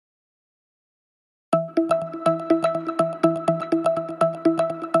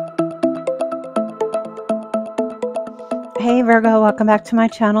Hey Virgo, welcome back to my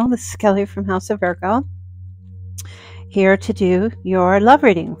channel. This is Kelly from House of Virgo, here to do your love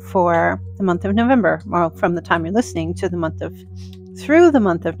reading for the month of November. Well, from the time you're listening to through the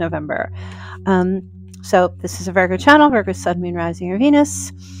month of November. So this is a Virgo channel, Virgo Sun, Moon, Rising, or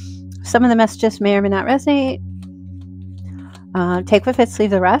Venus. Some of the messages may or may not resonate. Take what fits, leave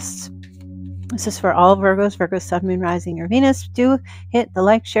the rest. This is for all Virgos, Virgo Sun, Moon, Rising, or Venus. Do hit the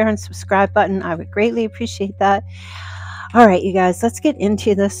like, share, and subscribe button. I would greatly appreciate that. All right, you guys, let's get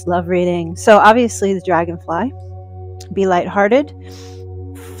into this love reading. So obviously the dragonfly, be lighthearted,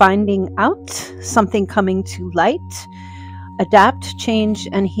 finding out, something coming to light, adapt, change,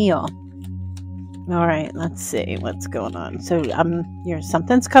 and heal. All right, let's see what's going on. So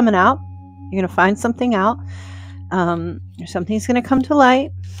something's coming out. You're going to find something out. Something's going to come to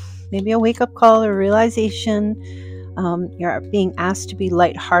light. Maybe a wake-up call or realization. You're being asked to be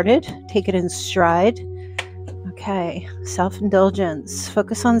lighthearted. Take it in stride. Okay, self-indulgence.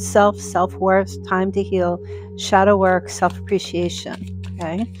 Focus on self-worth, time to heal, shadow work, self-appreciation.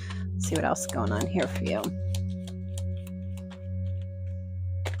 Okay, let's see what else is going on here for you.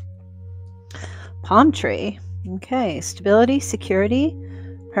 Palm tree. Okay, stability, security,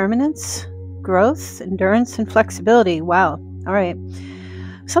 permanence, growth, endurance, and flexibility. Wow. All right.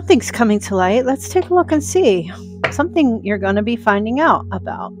 Something's coming to light. Let's take a look and see. Something you're going to be finding out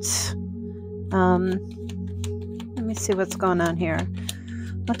about. Let me see what's going on here.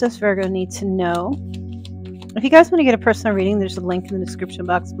 What does Virgo need to know? If you guys want to get a personal reading, there's a link in the description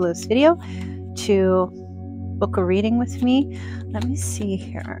box below this video to book a reading with me. Let me see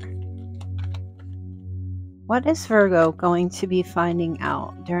here. What is Virgo going to be finding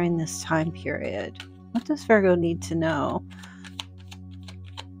out during this time period? What does Virgo need to know?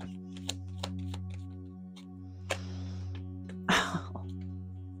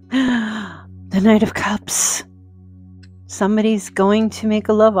 The Knight of Cups. Somebody's going to make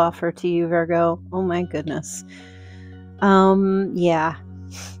a love offer to you, Virgo. Oh my goodness. Yeah.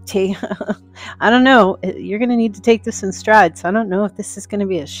 I don't know. You're going to need to take this in stride. So I don't know if this is going to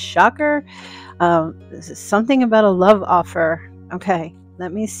be a shocker. This is something about a love offer. Okay,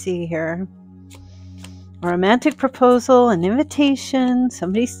 let me see here. A romantic proposal, an invitation.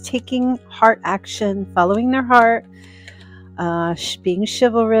 Somebody's taking heart action, following their heart. Being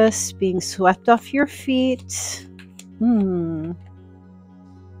chivalrous, being swept off your feet.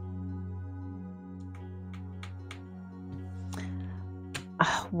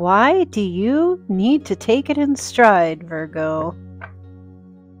 Why do you need to take it in stride, Virgo?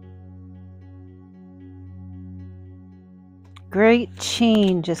 Great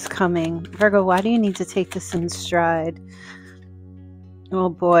change is coming. Virgo, why do you need to take this in stride? Oh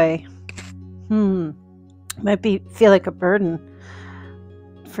boy. Might feel like a burden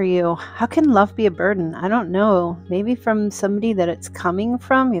for you. How can love be a burden? I don't know. Maybe from somebody that it's coming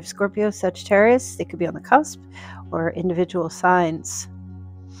from. You have Scorpio, Sagittarius. They could be on the cusp, or individual signs.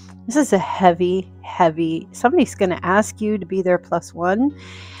 This is a heavy. Somebody's going to ask you to be their +1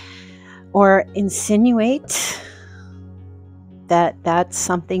 or insinuate that that's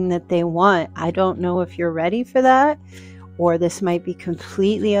something that they want. I don't know if you're ready for that, or this might be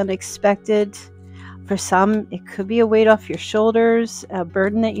completely unexpected. For some, it could be a weight off your shoulders, a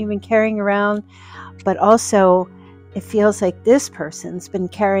burden that you've been carrying around, but also it feels like this person's been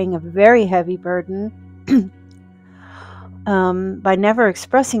carrying a very heavy burden by never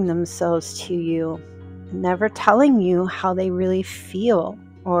expressing themselves to you, never telling you how they really feel,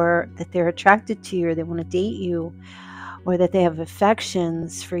 or that they're attracted to you, or they want to date you, or that they have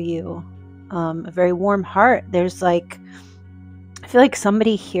affections for you, a very warm heart. There's I feel like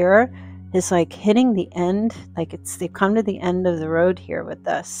somebody here is hitting the end, they've come to the end of the road here with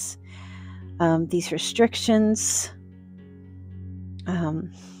this. These restrictions,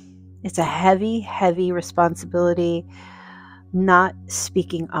 it's a heavy responsibility, not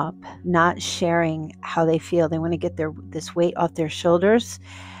speaking up, not sharing how they feel. They want to get this weight off their shoulders,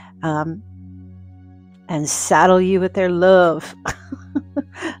 and saddle you with their love.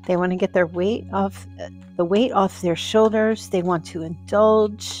 They want to get the weight off their shoulders. They want to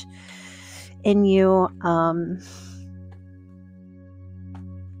indulge in you.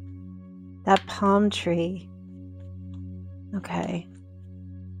 That palm tree. Okay,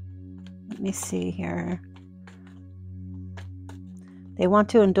 let me see here. They want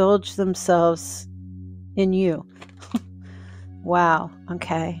to indulge themselves in you. Wow.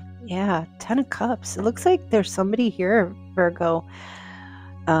 Okay. Yeah, 10 of Cups. It looks like there's somebody here, Virgo,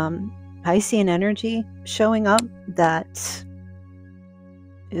 Piscean energy showing up that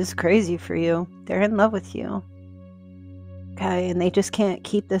is crazy for you. They're in love with you. Okay, and they just can't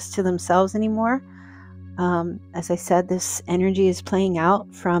keep this to themselves anymore. As I said, this energy is playing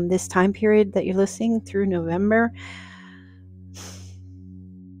out from this time period that you're listening through November.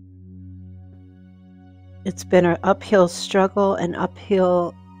 It's been an uphill struggle, an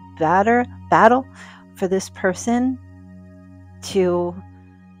uphill battle for this person to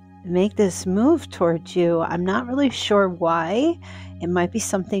make this move towards you. I'm not really sure why. It might be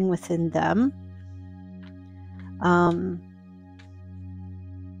something within them.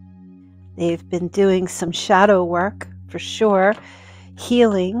 They've been doing some shadow work for sure,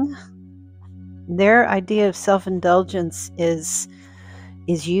 healing. Their idea of self-indulgence is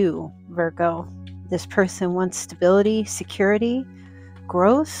you, Virgo. This person wants stability, security,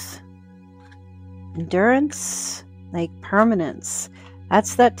 growth, endurance, like permanence.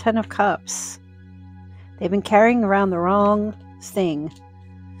 That's that 10 of Cups. They've been carrying around the wrong thing.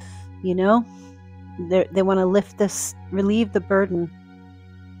 You know? They want to relieve the burden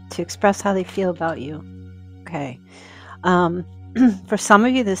to express how they feel about you. Okay. For some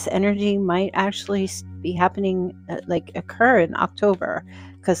of you, this energy might actually be happening, occur in October,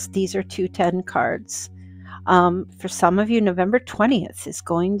 because these are 210 cards. For some of you, November 20th is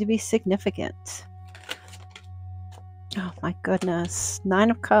going to be significant. Oh my goodness.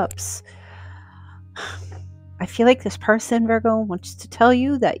 9 of Cups. I feel like this person, Virgo, wants to tell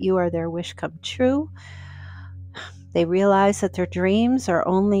you that you are their wish come true. They realize that their dreams are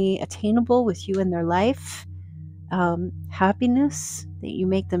only attainable with you in their life. Happiness, that you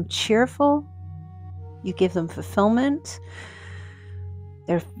make them cheerful. You give them fulfillment.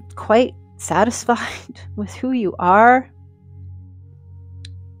 They're quite satisfied with who you are.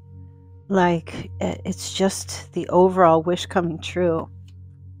 Like, it's just the overall wish coming true.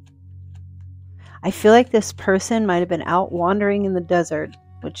 I feel like this person might have been out wandering in the desert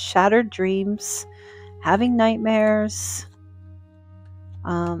with shattered dreams, having nightmares,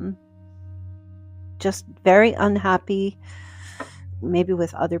 just very unhappy, maybe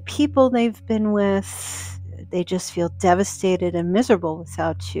with other people they've been with. They just feel devastated and miserable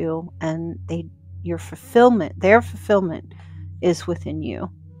without you, and their fulfillment is within you.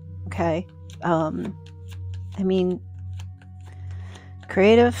 Okay.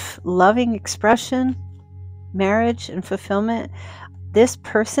 Creative, loving expression, marriage, and fulfillment. This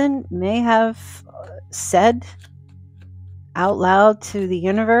person may have said out loud to the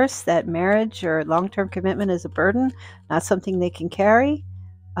universe that marriage or long-term commitment is a burden, not something they can carry,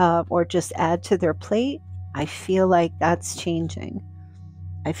 or just add to their plate. I feel like that's changing.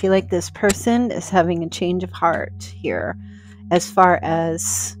 I feel like this person is having a change of heart here as far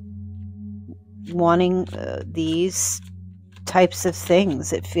as wanting these types of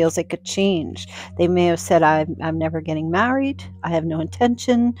things. It feels like a change. They may have said, I'm never getting married, I have no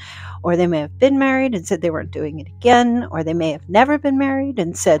intention, or they may have been married and said they weren't doing it again, or they may have never been married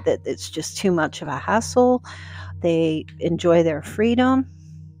and said that it's just too much of a hassle. They enjoy their freedom.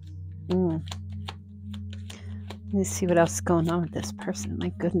 Let me see what else is going on with this person. My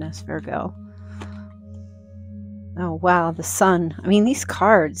goodness, Virgo. Oh, wow, the Sun. I mean, these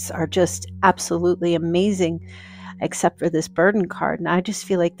cards are just absolutely amazing, except for this burden card. And I just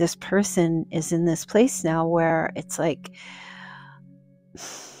feel like this person is in this place now where it's like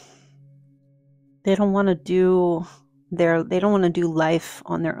they don't want to do life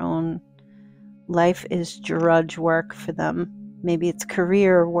on their own. Life is drudge work for them. Maybe it's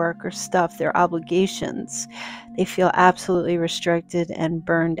career work or stuff, their obligations. They feel absolutely restricted and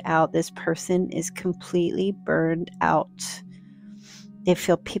burned out. This person is completely burned out. They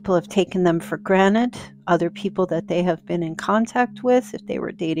feel people have taken them for granted, other people that they have been in contact with, if they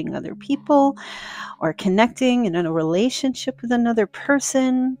were dating other people or connecting in a relationship with another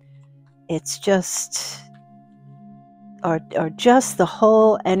person. It's just, or just the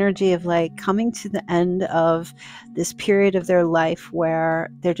whole energy of like coming to the end of this period of their life where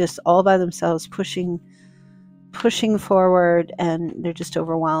they're just all by themselves pushing forward, and they're just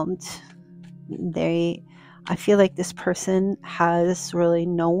overwhelmed. I feel like this person has really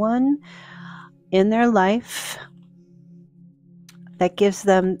no one in their life that gives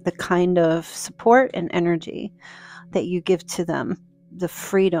them the kind of support and energy that you give to them. The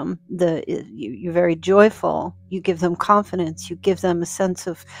freedom, you're very joyful, you give them confidence, you give them a sense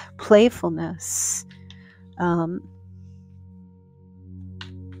of playfulness. They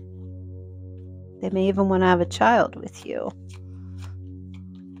may even want to have a child with you.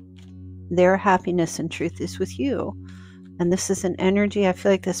 Their happiness and truth is with you. And this is an energy, I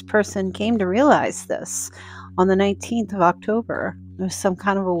feel like this person came to realize this on the 19th of October. It was some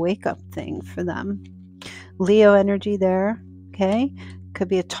kind of a wake-up thing for them. Leo energy there, okay? Could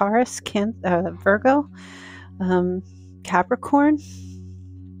be a Taurus, Virgo, Capricorn.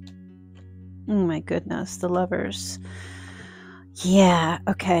 Oh my goodness, the Lovers. Yeah,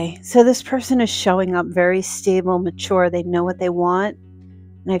 okay. So this person is showing up very stable, mature. They know what they want.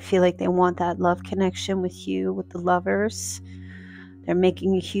 And I feel like they want that love connection with you, with the Lovers. They're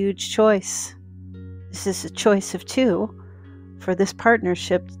making a huge choice. This is a choice of two for this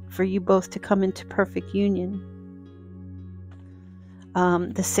partnership, for you both to come into perfect union.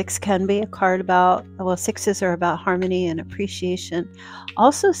 The 6 can be a card about, well, 6s are about harmony and appreciation.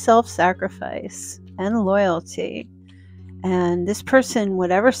 Also self-sacrifice and loyalty. And this person,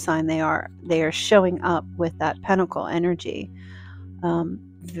 whatever sign they are showing up with that pentacle energy.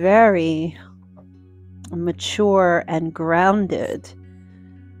 Very mature and grounded.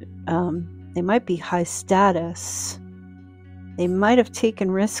 They might be high status. They might have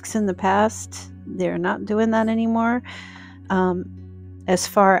taken risks in the past. They're not doing that anymore. As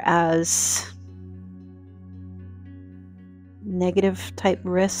far as negative type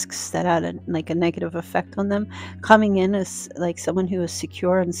risks that had a negative effect on them, coming in as like someone who is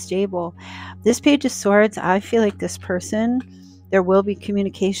secure and stable. This Page of Swords, I feel like this person, there will be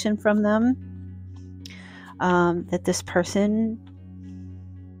communication from them, that this person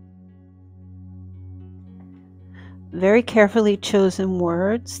very carefully chosen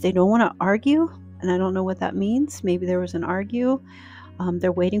words. They don't want to argue, and I don't know what that means. Maybe there was an argue.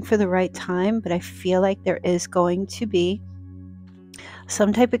 They're waiting for the right time, but I feel like there is going to be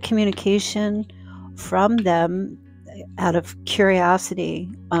some type of communication from them out of curiosity,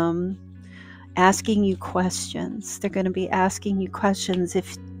 asking you questions. They're going to be asking you questions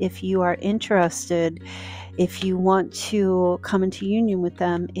if you are interested, if you want to come into union with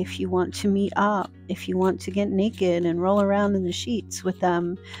them, if you want to meet up, if you want to get naked and roll around in the sheets with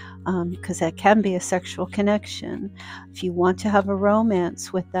them, because that can be a sexual connection. If you want to have a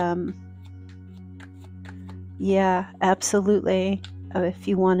romance with them, yeah, absolutely. If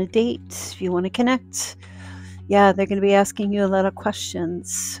you want to date, if you want to connect, yeah, they're going to be asking you a lot of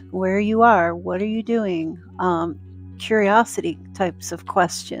questions. Where you are, what are you doing? Curiosity types of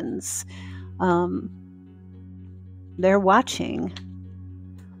questions. They're watching.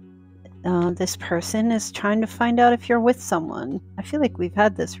 This person is trying to find out if you're with someone. I feel like we've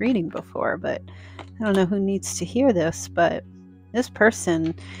had this reading before, but I don't know who needs to hear this, but this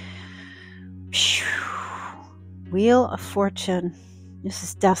person, Wheel of Fortune. This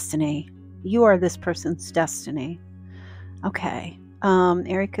is destiny. You are this person's destiny. Okay.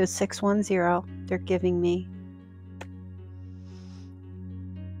 Area code 610. They're giving me.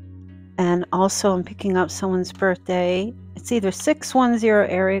 And also I'm picking up someone's birthday. It's either 610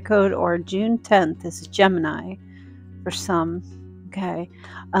 area code or June 10th. This is Gemini for some. Okay.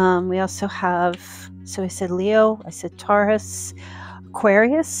 We also have, so I said Leo, I said Taurus,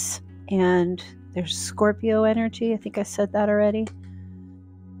 Aquarius, and there's Scorpio energy. I think I said that already.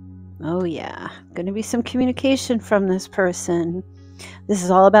 Oh yeah, going to be some communication from this person. This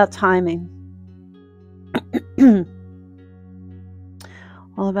is all about timing.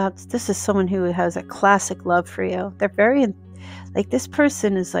 All about, this is someone who has a classic love for you. They're very, like, this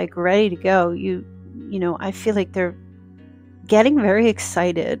person is like ready to go. You know, I feel like they're getting very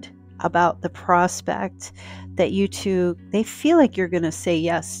excited about the prospect that you two, they feel like you're going to say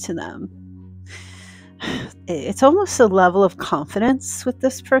yes to them. It's almost a level of confidence with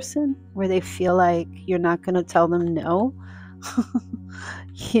this person where they feel like you're not going to tell them no.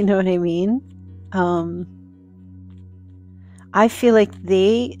 You know what I mean? I feel like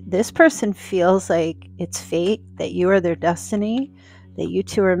this person feels like it's fate, that you are their destiny, that you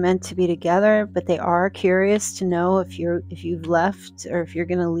two are meant to be together, but they are curious to know if you've left or if you're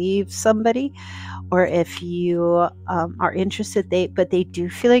going to leave somebody, or if you are interested. But they do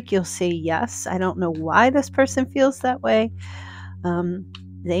feel like you'll say yes. I don't know why this person feels that way.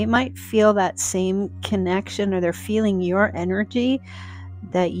 They might feel that same connection, or they're feeling your energy,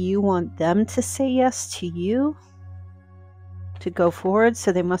 that you want them to say yes to you, to go forward.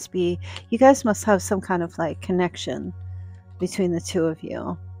 So they must be, you guys must have some kind of like connection between the two of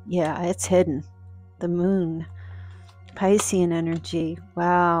you. Yeah, it's hidden. The moon, Piscean energy.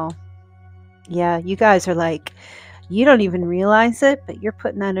 Wow. Yeah, you guys are like, you don't even realize it, but you're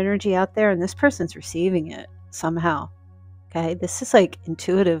putting that energy out there and this person's receiving it somehow. Okay, this is like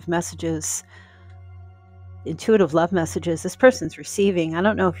intuitive messages, intuitive love messages. This person's receiving. I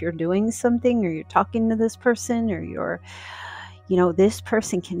don't know if you're doing something or you're talking to this person, or you're, you know, this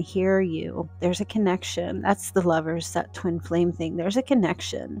person can hear you. There's a connection. That's the Lovers, that twin flame thing. There's a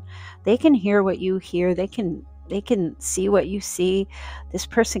connection. They can hear what you hear. They can see what you see. This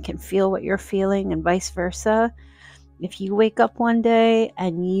person can feel what you're feeling, and vice versa. If you wake up one day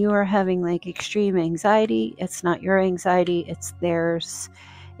and you are having like extreme anxiety, it's not your anxiety, it's theirs.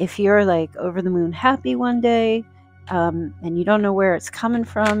 if you're like over the moon happy one day, and you don't know where it's coming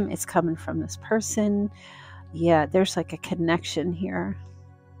from this person. Yeah, there's like a connection here.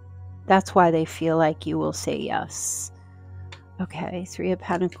 That's why they feel like you will say yes. Okay, Three of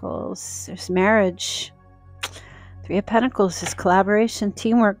Pentacles. There's marriage. Three of Pentacles is collaboration,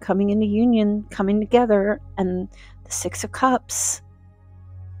 teamwork, coming into union, coming together. And the Six of Cups.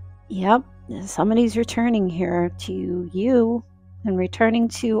 Yep, somebody's returning here to you and returning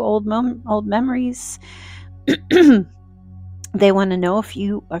to old memories. They want to know if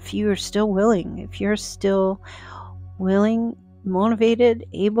you are still willing, if you're still willing, motivated,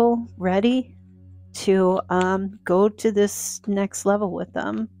 able, ready to go to this next level with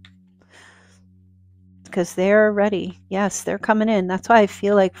them, because they're ready. Yes, they're coming in. That's why I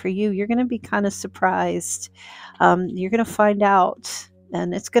feel like for you, you're going to be kind of surprised. You're going to find out,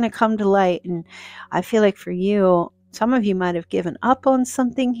 and it's going to come to light. And I feel like for you, some of you might have given up on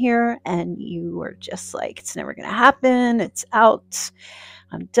something here, and you were just like, it's never going to happen. It's out.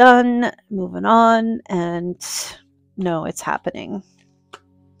 I'm done. Moving on. And no, it's happening.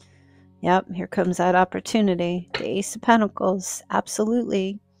 Yep, here comes that opportunity. The Ace of Pentacles,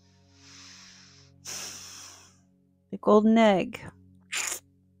 absolutely. The golden egg.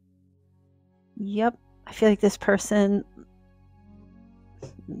 Yep, I feel like this person,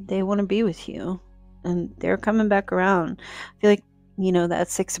 they want to be with you. And they're coming back around. I feel like, you know, that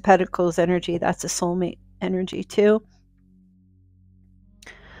Six of Pentacles energy, that's a soulmate energy too.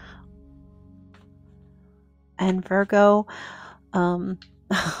 And Virgo, I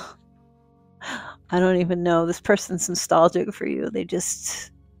don't even know. This person's nostalgic for you. They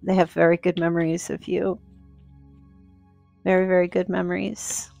have very good memories of you. Very, very good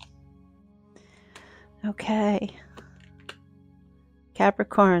memories. Okay.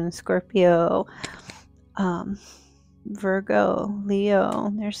 Capricorn, Scorpio, Virgo,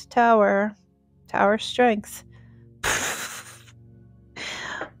 Leo. There's Tower. Tower strength.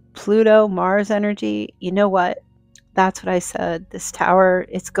 Pluto, Mars energy. You know what? That's what I said. This Tower,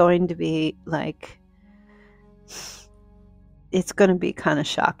 it's going to be like, it's going to be kind of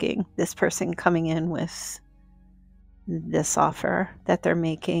shocking. This person coming in with this offer that they're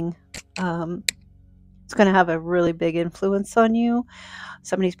making. It's going to have a really big influence on you.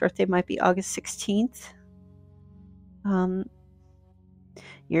 Somebody's birthday might be August 16th.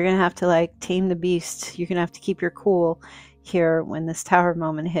 You're going to have to like tame the beast. You're going to have to keep your cool here when this Tower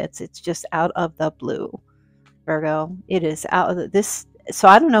moment hits. It's just out of the blue, Virgo. It is out of this. So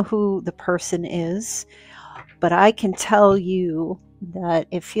I don't know who the person is, but I can tell you that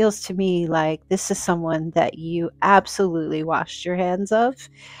it feels to me like this is someone that you absolutely washed your hands of.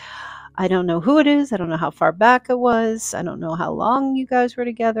 I don't know who it is. I don't know how far back it was. I don't know how long you guys were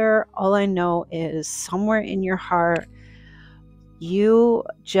together. All I know is somewhere in your heart, you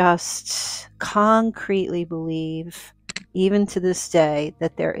just concretely believe, even to this day,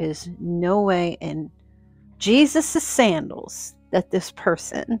 that there is no way in Jesus' sandals that this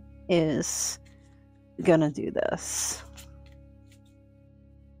person is gonna do this.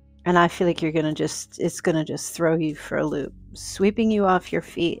 And I feel like it's gonna just throw you for a loop, sweeping you off your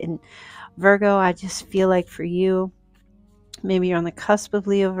feet. And Virgo, I just feel like for you, maybe you're on the cusp of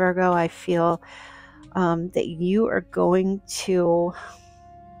Leo, Virgo. I feel that you are going to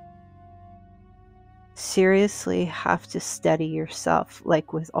seriously have to steady yourself,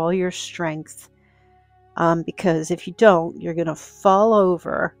 like with all your strength. Because if you don't, you're going to fall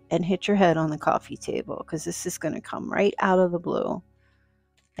over and hit your head on the coffee table, because this is going to come right out of the blue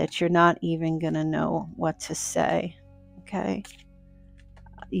that you're not even going to know what to say. Okay.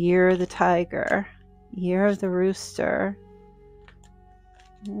 Year of the Tiger. Year of the Rooster.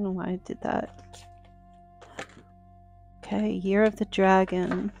 I don't know why I did that. Okay. Year of the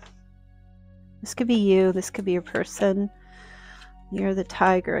Dragon. This could be you. This could be your person. Year of the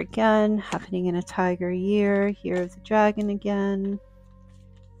Tiger again, happening in a Tiger year. Year of the Dragon again.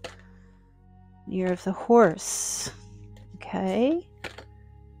 Year of the Horse. Okay.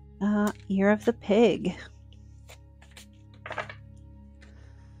 Year of the Pig.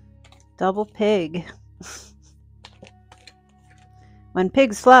 Double Pig. When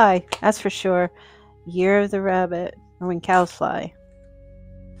pigs fly, that's for sure. Year of the Rabbit, or when cows fly.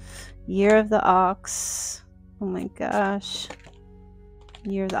 Year of the Ox. Oh my gosh.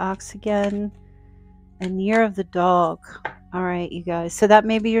 Year of the Ox again. And Year of the Dog. All right, you guys. So that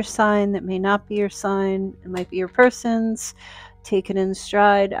may be your sign. That may not be your sign. It might be your person's. Take it in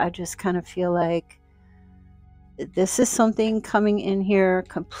stride. I just kind of feel like this is something coming in here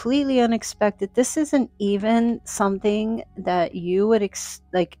completely unexpected. This isn't even something that you would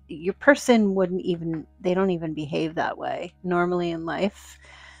like your person wouldn't even, they don't even behave that way normally in life.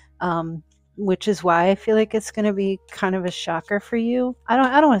 which is why I feel like it's going to be kind of a shocker for you. I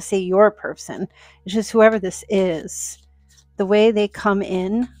don't want to say your person. It's just whoever this is. The way they come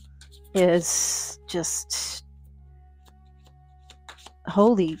in is just,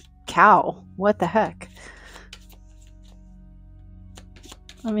 holy cow, what the heck?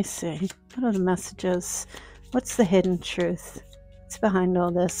 Let me see. What are the messages? What's the hidden truth? What's behind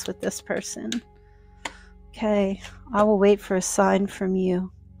all this with this person? Okay, I will wait for a sign from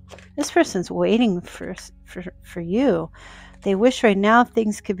you. This person's waiting for you. They wish right now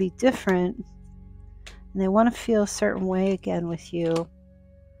things could be different, and they want to feel a certain way again with you.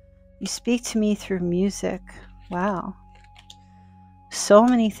 You speak to me through music. Wow. So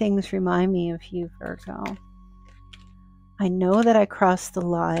many things remind me of you, Virgo. I know that I crossed the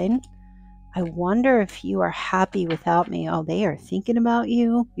line. I wonder if you are happy without me. Oh, they are thinking about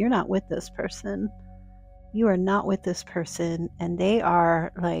you. You're not with this person. You are not with this person. And they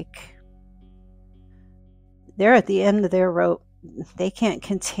are like, they're at the end of their rope. They can't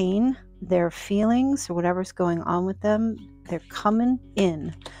contain their feelings or whatever's going on with them. They're coming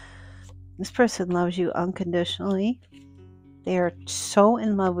in. This person loves you unconditionally. They are so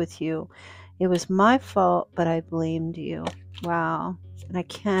in love with you. It was my fault, but I blamed you. Wow. And I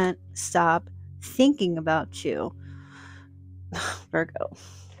can't stop thinking about you. Virgo.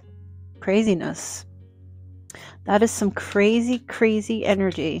 Craziness. That is some crazy, crazy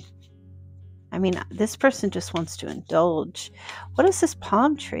energy. I mean, this person just wants to indulge. What is this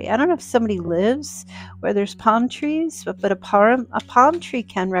palm tree? I don't know if somebody lives where there's palm trees, but a palm tree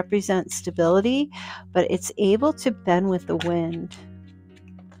can represent stability, but it's able to bend with the wind.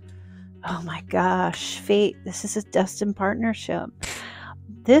 Oh my gosh, fate. This is a destined partnership.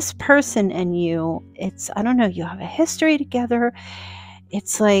 This person and you, I don't know, you have a history together.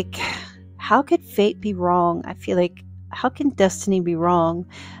 It's like, how could fate be wrong? I feel like, how can destiny be wrong?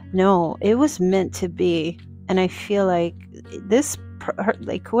 No, it was meant to be. And I feel like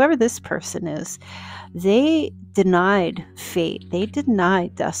whoever this person is, they denied fate. They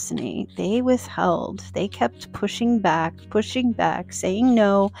denied destiny. They withheld. They kept pushing back, saying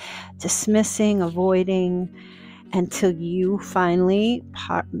no, dismissing, avoiding, until you finally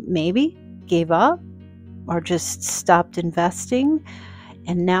maybe gave up or just stopped investing.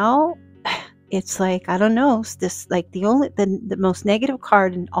 And now it's like, I don't know, this, like, the most negative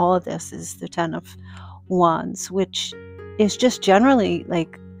card in all of this is the 10 of Wands, which is just generally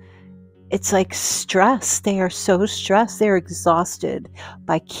like, it's like stress. They are so stressed. They're exhausted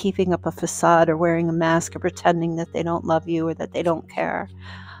by keeping up a facade or wearing a mask or pretending that they don't love you or that they don't care.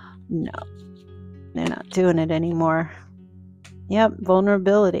 No, they're not doing it anymore. Yep,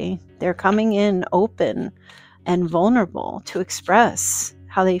 vulnerability. They're coming in open and vulnerable to express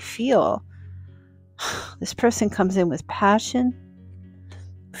how they feel. This person comes in with passion,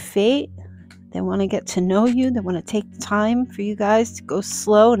 fate. They want to get to know you. They want to take time for you guys to go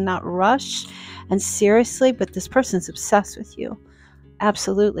slow and not rush and seriously. But this person's obsessed with you.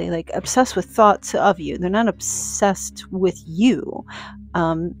 Absolutely. Like, obsessed with thoughts of you. They're not obsessed with you.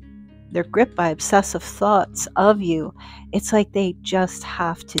 They're gripped by obsessive thoughts of you. It's like they just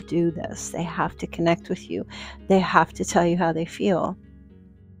have to do this. They have to connect with you. They have to tell you how they feel.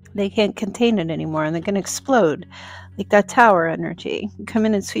 They can't contain it anymore, and they're going to explode. Like that tower energy, come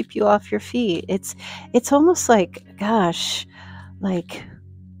in and sweep you off your feet. It's almost like, gosh, like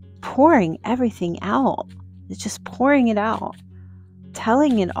pouring everything out. It's just pouring it out,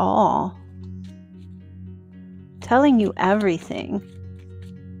 telling it all, telling you everything.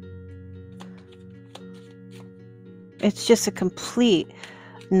 It's just a complete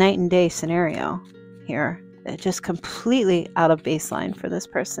night and day scenario here. It's just completely out of baseline for this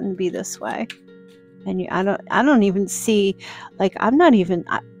person to be this way. And I don't even see, like, I'm not even,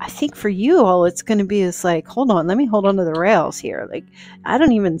 I think for you all it's going to be is like, hold on, let me hold on to the rails here. Like, I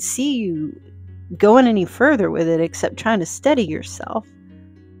don't even see you going any further with it except trying to steady yourself.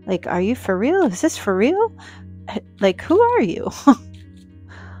 Like, are you for real? Is this for real? Like, who are you?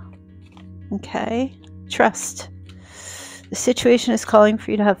 Okay. Trust. The situation is calling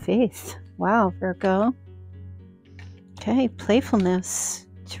for you to have faith. Wow, Virgo. Okay, playfulness.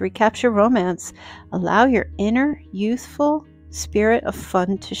 To recapture romance, allow your inner youthful spirit of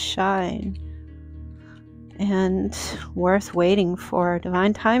fun to shine. And worth waiting for.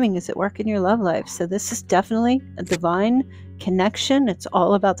 Divine timing is at work in your love life. So this is definitely a divine connection. It's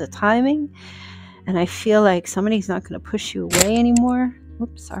all about the timing. And I feel like somebody's not going to push you away anymore.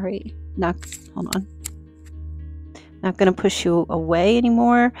 Oops, sorry. Hold on. Not going to push you away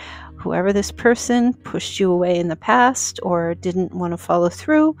anymore. Whoever this person pushed you away in the past, or didn't want to follow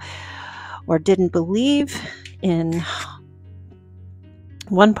through, or didn't believe in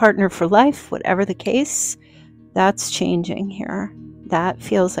One partner for life, whatever the case, that's changing here. That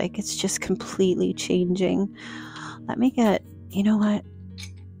feels like it's just completely changing. Let me get, you know what?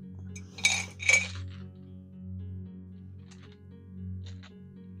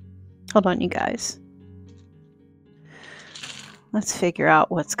 Hold on, you guys. Let's figure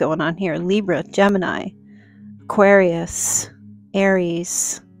out what's going on here. Libra, Gemini, Aquarius,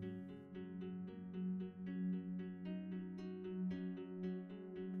 Aries.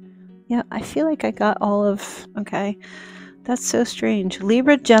 Yeah, I feel like I got all of, okay. That's so strange.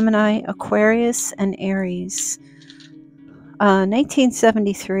 Libra, Gemini, Aquarius, and Aries.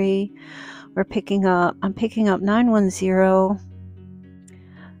 1973, I'm picking up 910.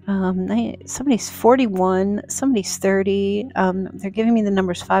 Somebody's 41, somebody's 30. They're giving me the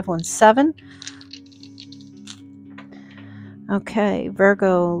numbers 517. Okay,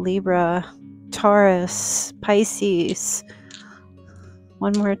 Virgo, Libra, Taurus, Pisces.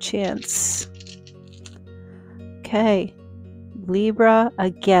 One more chance. Okay, Libra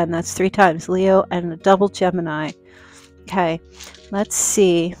again. That's 3 times. Leo and a double Gemini. Okay, let's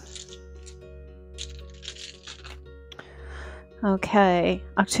see. Okay,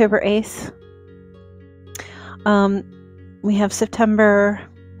 October 8th. We have September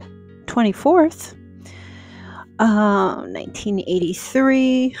 24th.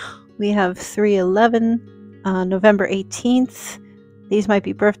 1983. We have 311. November 18th. These might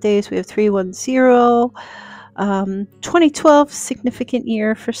be birthdays. We have 310. 2012, significant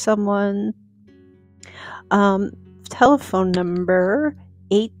year for someone. Telephone number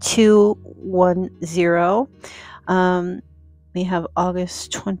 8210. We have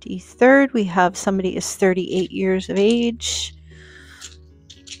August 23rd. We have somebody is 38 years of age.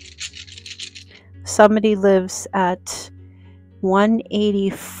 Somebody lives at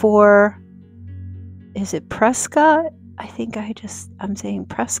 184. Is it Prescott? I think I'm saying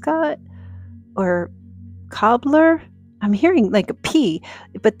Prescott or Cobbler. I'm hearing like a P,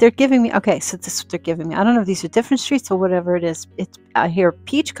 but they're giving me, okay, so this is what they're giving me. I don't know if these are different streets or whatever it is. I hear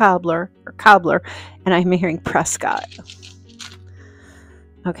Peach Cobbler or Cobbler, and I'm hearing Prescott.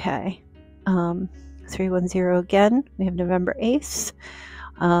 Okay. 310 again. We have November 8th.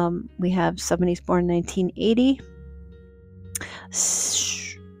 We have somebody's born 1980.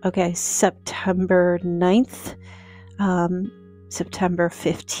 Okay, September 9th. September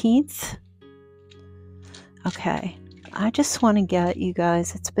 15th. Okay. I just want to get you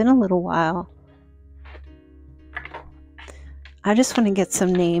guys, it's been a little while. I just want to get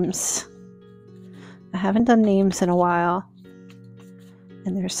some names. I haven't done names in a while.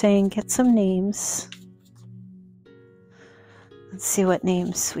 And they're saying get some names. Let's see what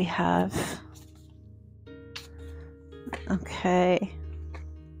names we have. Okay.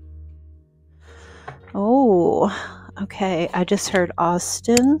 Oh, okay. I just heard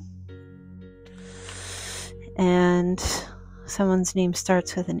Austin. And someone's name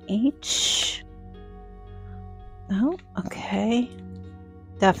starts with an H. Oh, okay.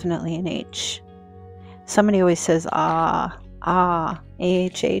 Definitely an H. Somebody always says A-H-H,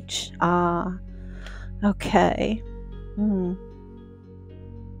 okay.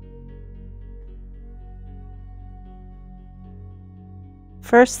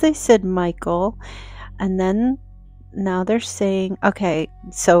 First they said Michael, and then now they're saying, okay,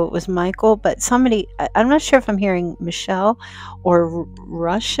 so it was Michael, but somebody, I'm not sure if I'm hearing Michelle or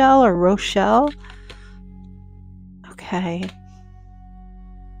Rochelle or Rochelle. Okay.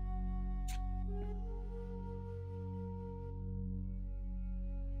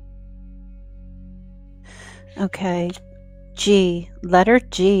 Okay. G. Letter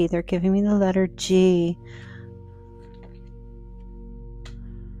G. They're giving me the letter G.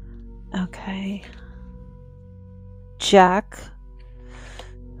 Okay. Jack.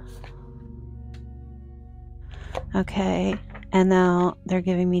 Okay. And now they're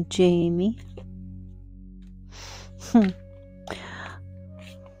giving me Jamie.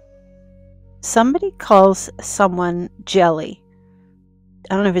 Somebody calls someone Jelly.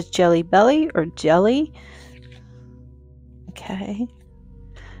 I don't know if it's Jelly Belly or Jelly. Okay.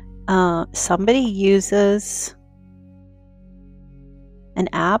 Somebody uses an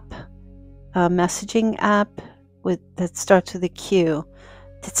app, a messaging app that starts with a Q.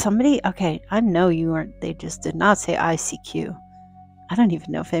 Did somebody? Okay, I know you weren't. They just did not say ICQ. I don't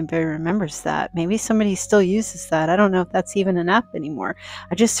even know if anybody remembers that. Maybe somebody still uses that. I don't know if that's even an app anymore.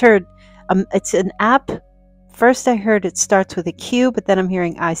 I just heard it's an app. First I heard it starts with a Q, but then I'm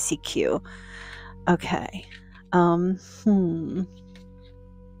hearing ICQ. Okay.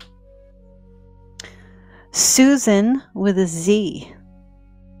 Susan with a Z.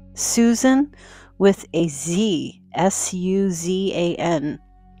 Susan with a Z. Suzan.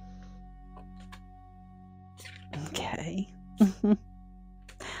 Okay.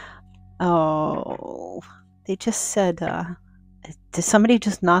 Oh, they just said, did somebody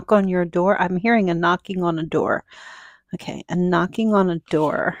just knock on your door? I'm hearing a knocking on a door. Okay, a knocking on a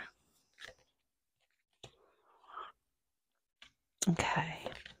door. Okay.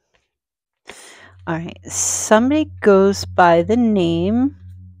 All right. Somebody goes by the name.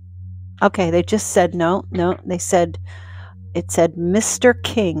 Okay, they just said no. They said, it said Mr.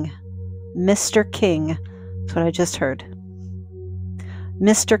 King. Mr. King. That's what I just heard.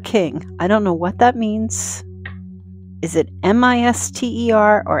 Mr. King. I don't know what that means. Is it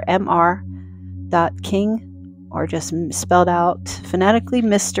M-I-S-T-E-R or M-R King? Or just spelled out phonetically,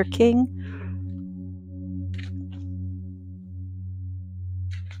 Mr. King?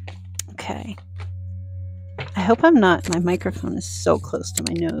 Okay. I hope I'm not, my microphone is so close to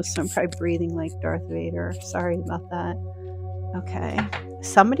my nose, so I'm probably breathing like Darth Vader. Sorry about that. Okay.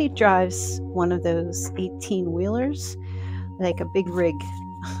 Somebody drives one of those 18-wheelers, like a big rig.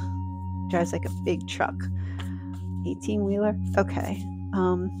 Drives like a big truck. 18-wheeler? Okay.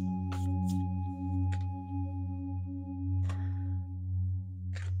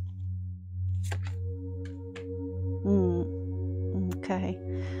 Okay.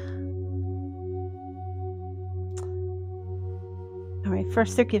 All right,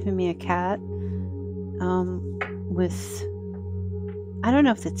 first they're giving me a cat with, I don't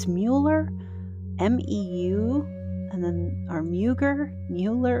know if it's Mueller, M-E-U, and then, or Mueller,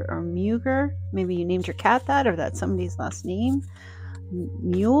 or Muger. Maybe you named your cat that, or that's somebody's last name.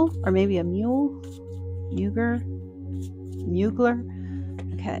 Mule, or maybe a mule. Mugler.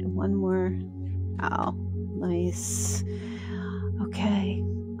 Okay, one more. Oh, nice. Okay.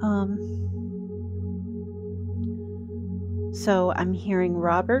 So I'm hearing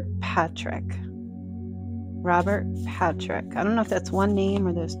Robert Patrick. Robert Patrick. I don't know if that's one name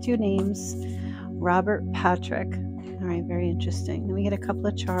or there's two names. Robert Patrick. All right, very interesting. Let me get a couple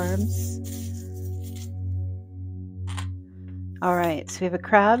of charms. All right, so we have a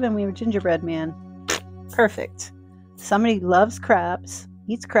crab and we have a gingerbread man. Perfect. Somebody loves crabs,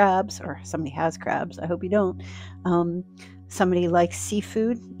 eats crabs, or somebody has crabs. I hope you don't. Somebody likes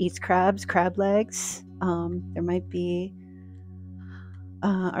seafood, eats crabs, crab legs. There might be,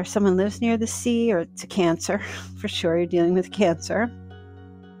 or someone lives near the sea, or it's a Cancer. For sure, you're dealing with Cancer.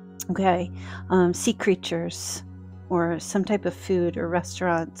 Okay. Sea creatures, or some type of food or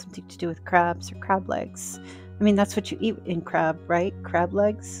restaurant, something to do with crabs or crab legs. I mean, that's what you eat in crab, right? Crab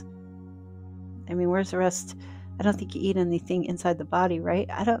legs. I mean, where's the rest? I don't think you eat anything inside the body, right?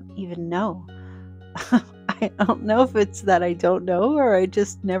 I don't even know. I don't know if it's that I don't know or I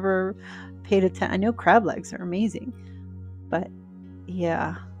just never paid attention. I know crab legs are amazing, but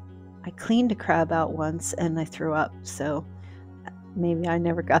yeah, I cleaned a crab out once and I threw up. So maybe I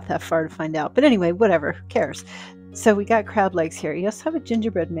never got that far to find out. But anyway, whatever, who cares? So we got crab legs here. You also have a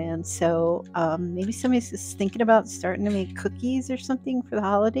gingerbread man. So maybe somebody's just thinking about starting to make cookies or something for the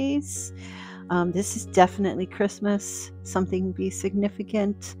holidays. This is definitely Christmas. Something be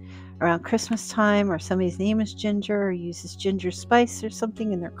significant around Christmas time, or somebody's name is Ginger, or uses ginger spice or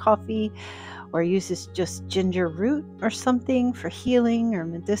something in their coffee, or uses just ginger root or something for healing or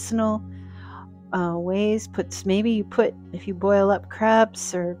medicinal ways. Maybe you put, if you boil up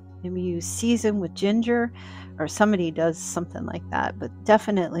crabs, or maybe you season with ginger, or somebody does something like that. But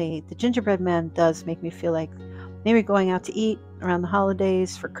definitely the gingerbread man does make me feel like maybe going out to eat around the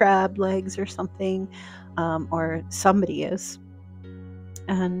holidays for crab legs or something, or somebody is.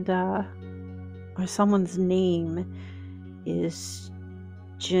 And or someone's name is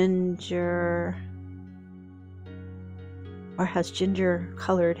Ginger, or has ginger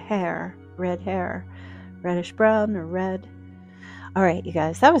colored hair, red hair, reddish brown or red. All right, you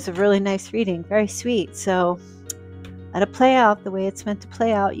guys, that was a really nice reading, very sweet. So let it play out the way it's meant to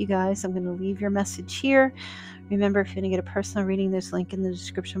play out, you guys. I'm going to leave your message here. Remember, if you're going to get a personal reading, there's a link in the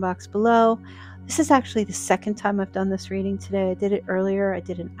description box below. This is actually the second time I've done this reading today. I did it earlier. I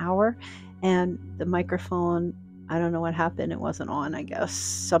did an hour, and the microphone, I don't know what happened. It wasn't on, I guess.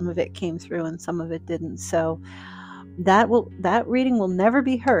 Some of it came through and some of it didn't. So that reading will never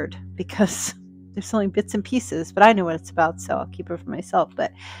be heard because there's only bits and pieces, but I know what it's about, so I'll keep it for myself.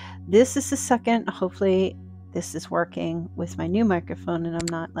 But this is the second. Hopefully this is working with my new microphone and I'm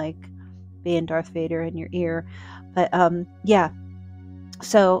not like being Darth Vader in your ear. But yeah.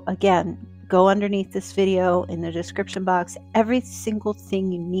 So again, go underneath this video in the description box, every single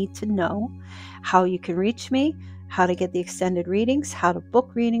thing you need to know, how you can reach me, how to get the extended readings, how to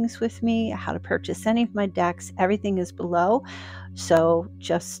book readings with me, how to purchase any of my decks, everything is below. So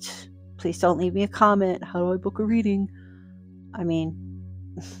just Please don't leave me a comment. How do I book a reading? I mean,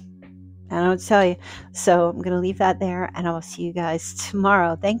 I don't tell you. So I'm going to leave that there, and I will see you guys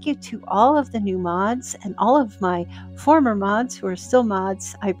tomorrow. Thank you to all of the new mods and all of my former mods who are still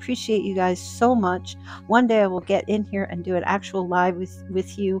mods. I appreciate you guys so much. One day I will get in here and do an actual live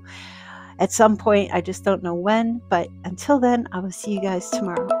with you at some point. I just don't know when, but until then, I will see you guys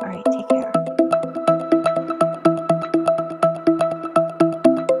tomorrow. All right.